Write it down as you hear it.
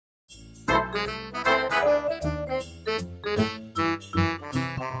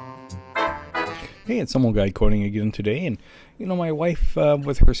Hey, it's some old guy coding again today, and you know, my wife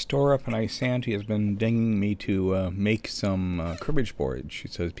with her store up in Isanti has been dinging me to make some cribbage boards. She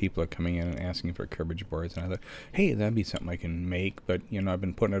says people are coming in and asking for cribbage boards, and I thought, hey, that'd be something I can make, but you know, I've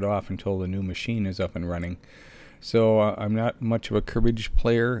been putting it off until the new machine is up and running. So I'm not much of a cribbage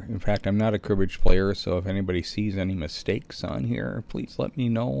player. In fact, I'm not a cribbage player, so if anybody sees any mistakes on here, please let me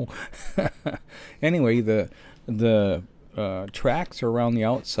know. Anyway, the tracks are around the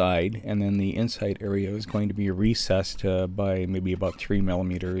outside, and then the inside area is going to be recessed by maybe about 3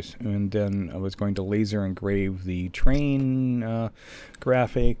 millimeters, and then I was going to laser engrave the train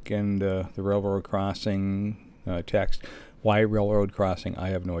graphic and the railroad crossing text. Why railroad crossing? I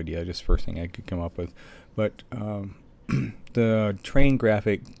have no idea, just first thing I could come up with. But the train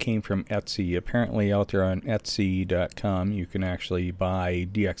graphic came from Etsy. Apparently out there on Etsy.com you can actually buy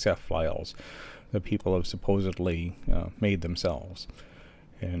DXF files that people have supposedly made themselves,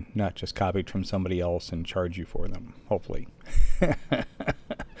 and not just copied from somebody else and charge you for them, hopefully.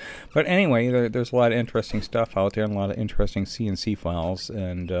 But anyway, there's a lot of interesting stuff out there and a lot of interesting CNC files,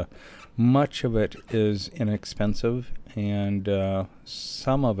 and much of it is inexpensive, and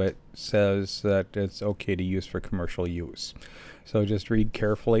some of it says that it's okay to use for commercial use. So just read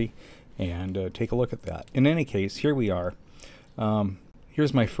carefully and take a look at that. In any case, here we are.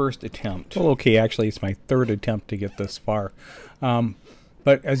 Here's my first attempt. Well, okay, actually it's my third attempt to get this far.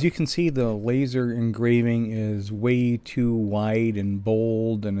 But as you can see, the laser engraving is way too wide and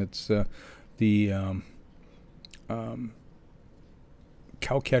bold, and it's the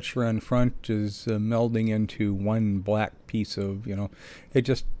cow catcher on front is melding into one black piece of, you know, it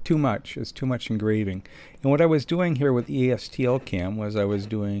just too much. It's too much engraving. And what I was doing here with ESTL Cam was I was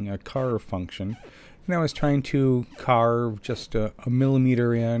doing a carve function, and I was trying to carve just a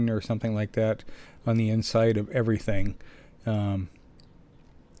millimeter in or something like that on the inside of everything. And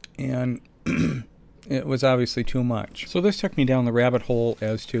it was obviously too much. So this took me down the rabbit hole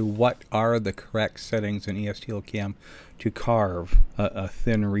as to what are the correct settings in ESTL Cam to carve a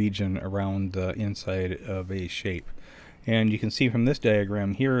thin region around the inside of a shape. And you can see from this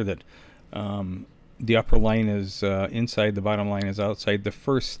diagram here that the upper line is inside, the bottom line is outside. The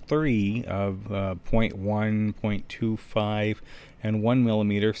first three of 0.1, 0.25, and 1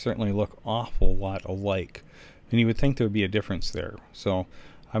 millimeter certainly look awful lot alike. And you would think there would be a difference there. So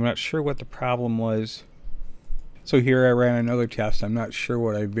I'm not sure what the problem was. So here I ran another test. I'm not sure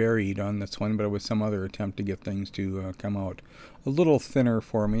what I varied on this one, but it was some other attempt to get things to come out a little thinner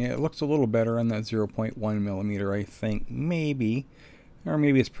for me. It looks a little better on that 0.1 millimeter, I think, maybe. Or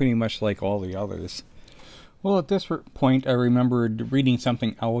maybe it's pretty much like all the others. Well, at this point, I remembered reading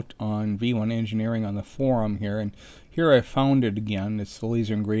something out on V1 Engineering on the forum here, and here I found it again. It's the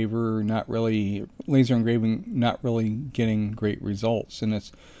laser engraving not really getting great results, and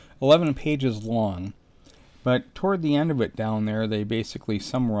it's 11 pages long. But toward the end of it down there, they basically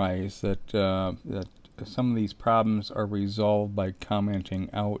summarize that that some of these problems are resolved by commenting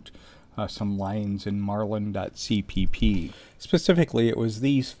out some lines in marlin.cpp. Specifically, it was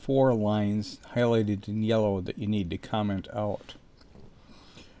these 4 lines highlighted in yellow that you need to comment out.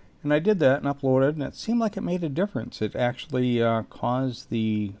 And I did that and uploaded, and it seemed like it made a difference. It actually caused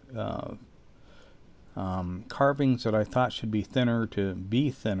the carvings that I thought should be thinner to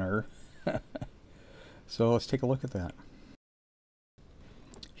be thinner. So let's take a look at that.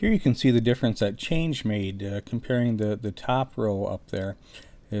 Here you can see the difference that change made, comparing the top row up there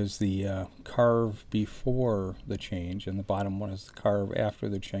is the carve before the change, and the bottom one is the carve after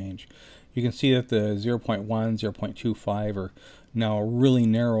the change. You can see that the 0.1, 0.25 are now really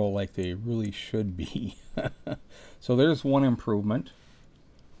narrow like they really should be. So there's one improvement.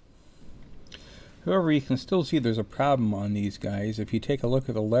 However, you can still see there's a problem on these guys. If you take a look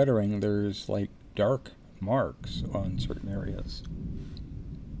at the lettering, there's like dark marks on certain areas.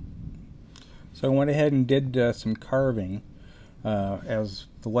 So I went ahead and did some carving. As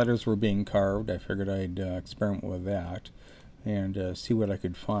the letters were being carved, I figured I'd experiment with that and see what I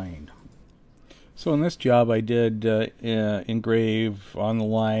could find. So in this job I did engrave on the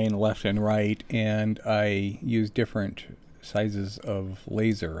line left and right, and I used different sizes of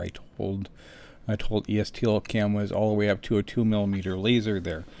laser. I told ESTL Cam was all the way up to a 2 millimeter laser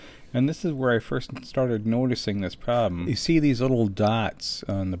there. And this is where I first started noticing this problem. You see these little dots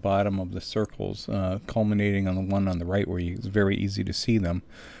on the bottom of the circles culminating on the one on the right where it's very easy to see them.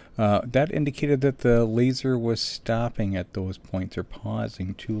 That indicated that the laser was stopping at those points or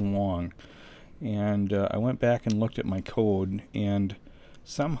pausing too long. And I went back and looked at my code, and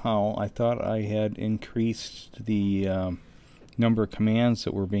somehow I thought I had increased the number of commands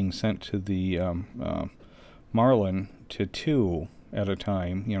that were being sent to the Marlin to 2 at a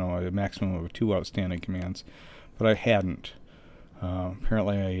time, you know, a maximum of 2 outstanding commands, but I hadn't.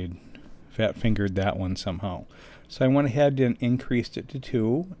 Apparently I had fat-fingered that one somehow. So I went ahead and increased it to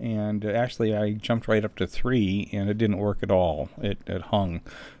 2, and actually I jumped right up to 3, and it didn't work at all. It hung.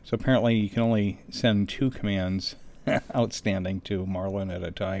 So apparently you can only send 2 commands outstanding to Marlin at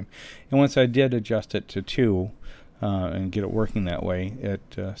a time. And once I did adjust it to 2 and get it working that way,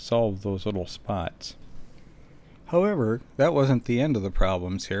 it solved those little spots. However, that wasn't the end of the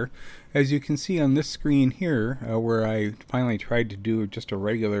problems here. As you can see on this screen here, where I finally tried to do just a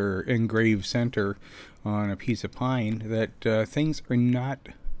regular engraved center on a piece of pine, that things are not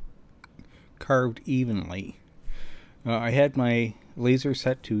carved evenly. I had my laser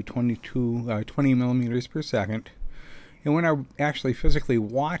set to 20 millimeters per second, and when I actually physically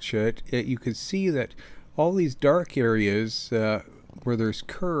watch it, you could see that all these dark areas where there's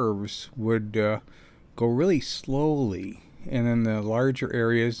curves would go really slowly, and then the larger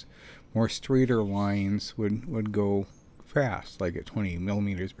areas, more straighter lines, would go fast, like at 20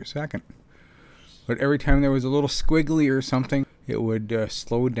 millimeters per second. But every time there was a little squiggly or something, it would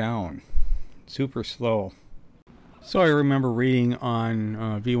slow down, super slow. So I remember reading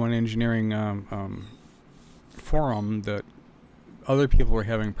on V1 Engineering forum that other people were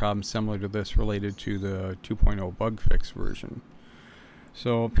having problems similar to this related to the 2.0 bug fix version.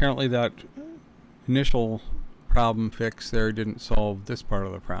 So apparently that initial problem fix there didn't solve this part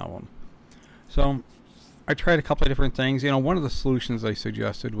of the problem. So I tried a couple of different things. You know, one of the solutions I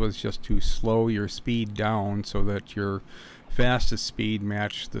suggested was just to slow your speed down so that your fastest speed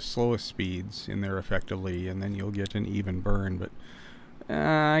matched the slowest speeds in there effectively, and then you'll get an even burn. But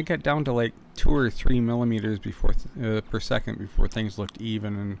I got down to like 2 or 3 millimeters per second before things looked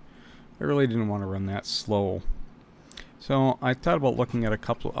even, and I really didn't want to run that slow. So I thought about looking at a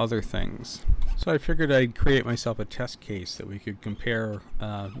couple of other things. So I figured I'd create myself a test case that we could compare,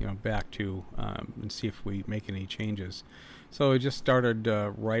 you know, back to and see if we make any changes. So I just started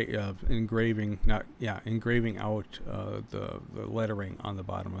engraving out the lettering on the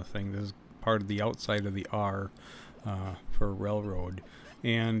bottom of the thing. This is part of the outside of the R for railroad,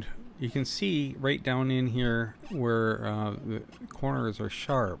 and you can see right down in here where the corners are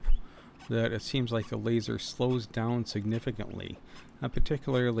sharp that it seems like the laser slows down significantly,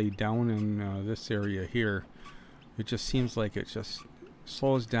 particularly down in this area here. It just seems like it just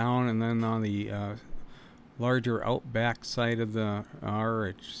slows down, and then on the larger out back side of the R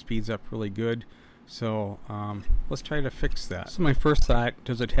it speeds up really good. So let's try to fix that. So my first thought,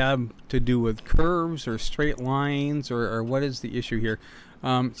 does it have to do with curves or straight lines, or what is the issue here?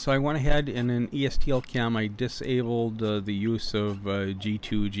 So I went ahead and in ESTL Cam I disabled the use of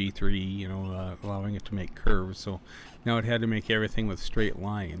G2, G3, you know, allowing it to make curves. So now it had to make everything with straight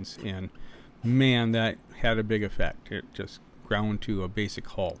lines, and man, that had a big effect. It just ground to a basic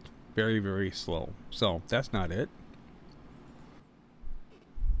halt. Very, very slow. So that's not it.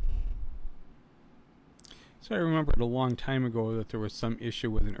 So I remembered a long time ago that there was some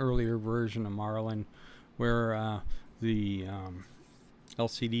issue with an earlier version of Marlin where the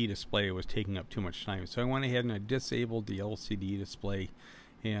LCD display was taking up too much time. So I went ahead and I disabled the LCD display,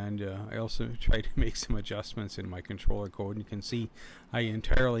 and I also tried to make some adjustments in my controller code. And you can see I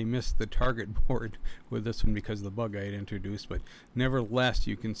entirely missed the target board with this one because of the bug I had introduced, but nevertheless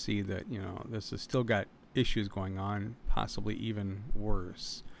you can see that, you know, this has still got issues going on, possibly even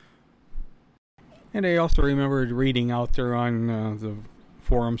worse. And I also remembered reading out there on the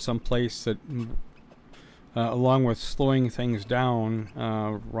forum someplace that along with slowing things down,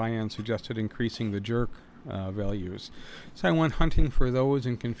 Ryan suggested increasing the jerk values. So I went hunting for those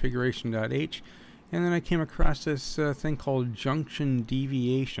in configuration.h, and then I came across this thing called junction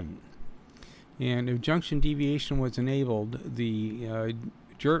deviation. And if junction deviation was enabled, the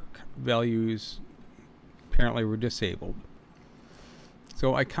jerk values apparently were disabled.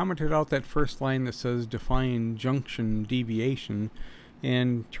 So I commented out that first line that says define junction deviation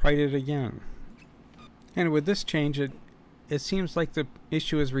and tried it again. And with this change, it seems like the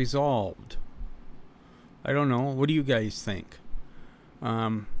issue is resolved. I don't know. What do you guys think?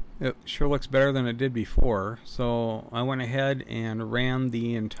 It sure looks better than it did before. So I went ahead and ran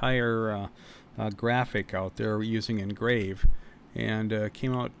the entire graphic out there using Engrave, and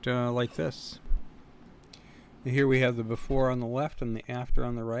came out like this. And here we have the before on the left and the after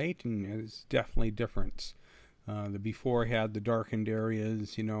on the right, and it's definitely a difference. The before had the darkened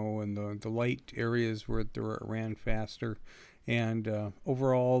areas, you know, and the light areas where it ran faster, and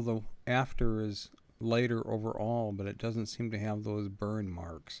overall the after is lighter overall, but it doesn't seem to have those burn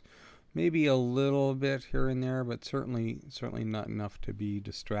marks. maybe a little bit here and there, but certainly not enough to be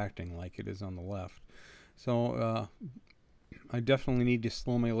distracting like it is on the left. So I definitely need to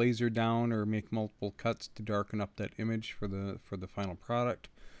slow my laser down or make multiple cuts to darken up that image for the final product.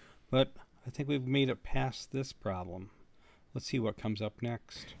 But I think we've made it past this problem. Let's see what comes up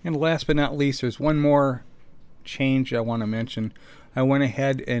next. And last but not least, there's one more change I want to mention. I went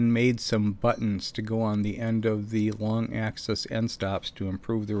ahead and made some buttons to go on the end of the long axis end stops to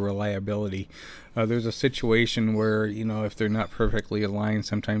improve the reliability. There's a situation where, you know, if they're not perfectly aligned,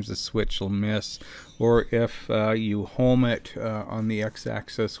 sometimes the switch will miss, or if you home it on the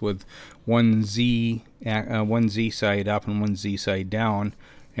x-axis with one Z side up and one Z side down,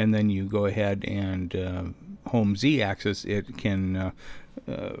 and then you go ahead and home Z-axis, it can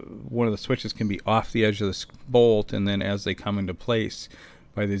one of the switches can be off the edge of the bolt, and then as they come into place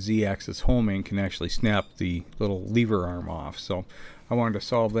by the Z-axis homing, can actually snap the little lever arm off. So I wanted to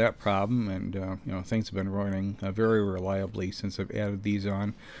solve that problem, and you know, things have been running very reliably since I've added these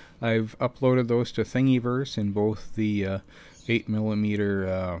on. I've uploaded those to Thingiverse in both the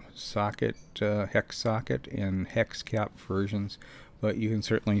 8mm socket, hex socket, and hex cap versions. But you can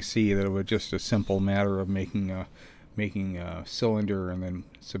certainly see that it was just a simple matter of making a cylinder and then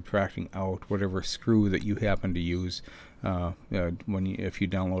subtracting out whatever screw that you happen to use if you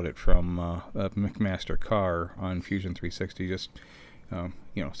download it from a McMaster car on Fusion 360. Just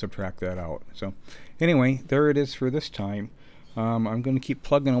you know, subtract that out. So anyway, there it is for this time. I'm going to keep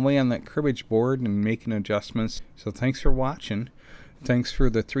plugging away on that cribbage board and making adjustments. So thanks for watching. Thanks for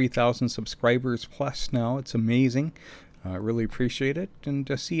the 3,000 subscribers plus now. It's amazing. I really appreciate it, and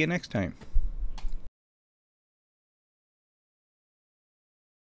see you next time.